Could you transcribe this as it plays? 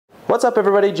What's up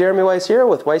everybody, Jeremy Weiss here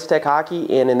with Weiss Tech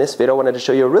Hockey, and in this video I wanted to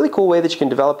show you a really cool way that you can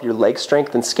develop your leg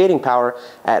strength and skating power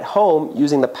at home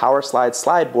using the PowerSlide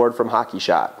slide board from Hockey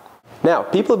Shot. Now,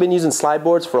 people have been using slide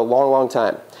boards for a long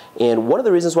time, and one of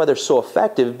the reasons why they're so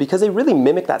effective is because they really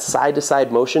mimic that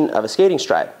side-to-side motion of a skating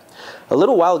stride. A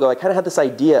little while ago I kind of had this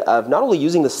idea of not only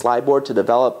using the slide board to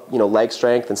develop leg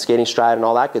strength and skating stride and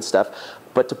all that good stuff,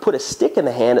 but to put a stick in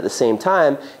the hand at the same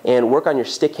time and work on your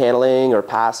stick handling or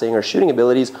passing or shooting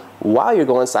abilities while you're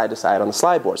going side to side on the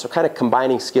slide board. So kind of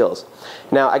combining skills.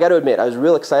 Now I got to admit, I was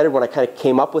real excited when I kind of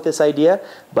came up with this idea,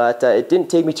 but it didn't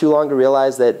take me too long to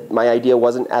realize that my idea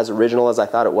wasn't as original as I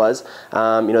thought it was.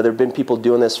 There have been people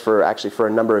doing this for a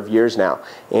number of years now,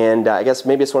 and I guess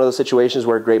maybe it's one of those situations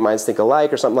where great minds think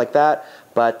alike or something like that.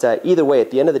 But either way, at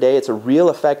the end of the day, it's a real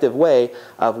effective way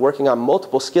of working on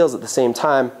multiple skills at the same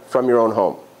time from your own home.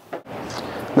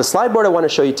 The slide board I want to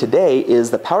show you today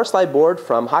is the PowerSlide board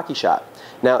from Hockey Shot.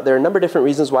 Now, there are a number of different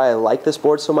reasons why I like this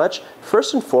board so much.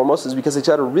 First and foremost is because it's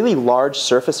got a really large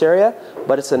surface area,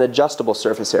 but it's an adjustable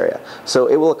surface area. So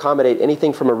it will accommodate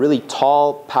anything from a really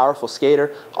tall, powerful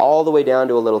skater all the way down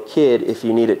to a little kid if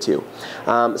you need it to.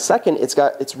 Second,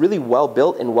 it's really well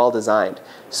built and well designed.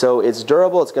 So it's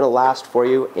durable, it's going to last for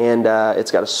you, and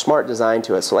it's got a smart design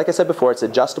to it. So like I said before, it's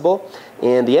adjustable,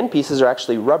 and the end pieces are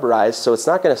actually rubberized, so it's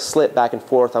not going to slip back and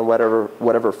forth on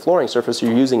whatever flooring surface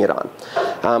you're using it on.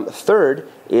 Third,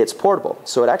 it's portable,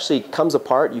 so it actually comes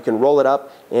apart. You can roll it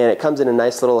up, and it comes in a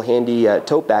nice little handy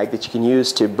tote bag that you can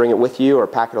use to bring it with you or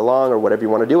pack it along or whatever you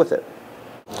want to do with it.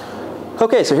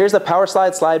 Okay, so here's the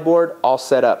PowerSlide slide board all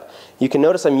set up. You can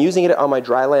notice I'm using it on my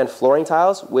dryland flooring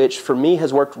tiles, which for me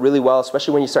has worked really well,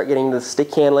 especially when you start getting the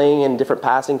stick handling and different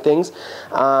passing things.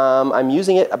 I'm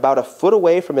using it about a foot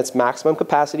away from its maximum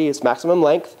capacity, its maximum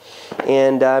length,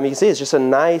 and you can see it's just a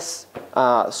nice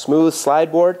smooth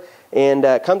slide board, and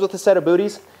it comes with a set of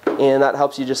booties, and that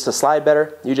helps you just to slide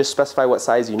better. You just specify what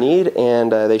size you need,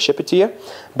 and they ship it to you.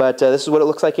 But this is what it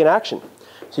looks like in action.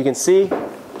 So you can see,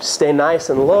 stay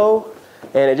nice and low,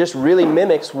 and it just really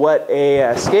mimics what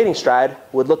a skating stride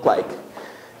would look like.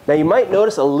 Now you might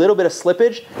notice a little bit of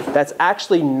slippage. That's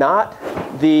actually not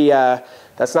the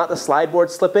slide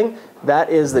board slipping. That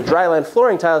is the dryland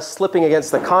flooring tiles slipping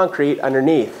against the concrete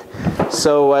underneath.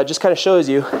 So just kind of shows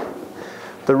you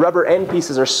the rubber end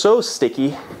pieces are so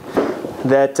sticky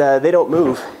that they don't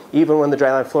move even when the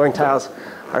dryland flooring tiles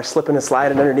are slipping and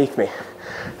sliding underneath me.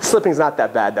 Slipping's not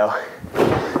that bad though.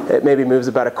 It maybe moves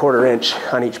about a quarter inch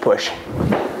on each push.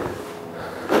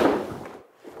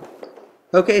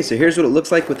 Okay, so here's what it looks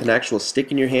like with an actual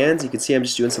stick in your hands. You can see I'm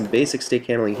just doing some basic stick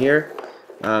handling here,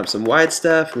 some wide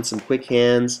stuff and some quick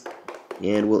hands,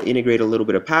 and we'll integrate a little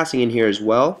bit of passing in here as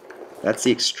well. That's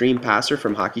the Extreme Passer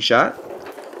from Hockey Shot,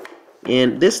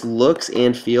 and this looks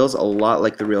and feels a lot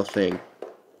like the real thing.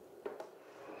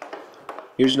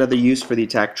 Here's another use for the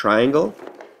attack triangle.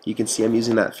 You can see I'm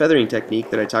using that feathering technique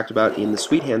that I talked about in the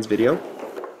Sweet Hands video.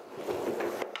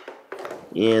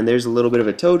 And there's a little bit of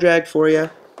a toe drag for you.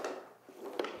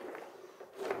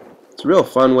 It's a real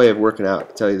fun way of working out,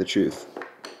 to tell you the truth.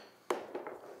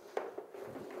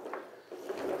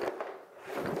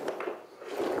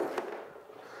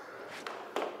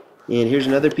 And here's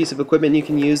another piece of equipment you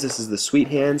can use. This is the Sweet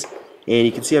Hands, and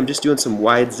you can see I'm just doing some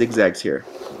wide zigzags here.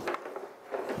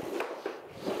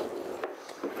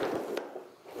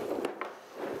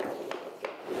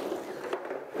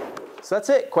 So that's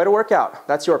it, quite a workout.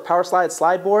 That's your PowerSlide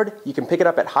slide board. You can pick it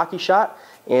up at Hockey Shot,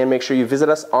 and make sure you visit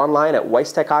us online at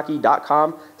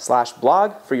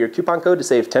weisstechhockey.com/blog for your coupon code to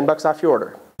save $10 off your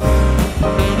order.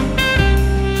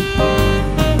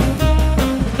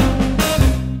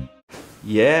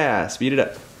 Yeah, speed it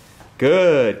up.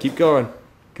 Good, keep going.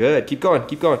 Good, keep going,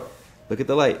 keep going. Look at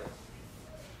the light.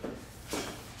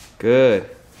 Good.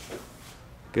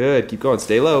 Good, keep going,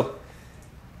 stay low.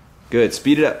 Good,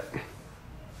 speed it up.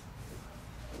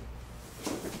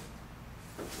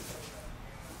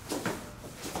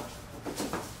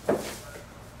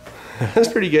 That's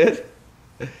pretty good.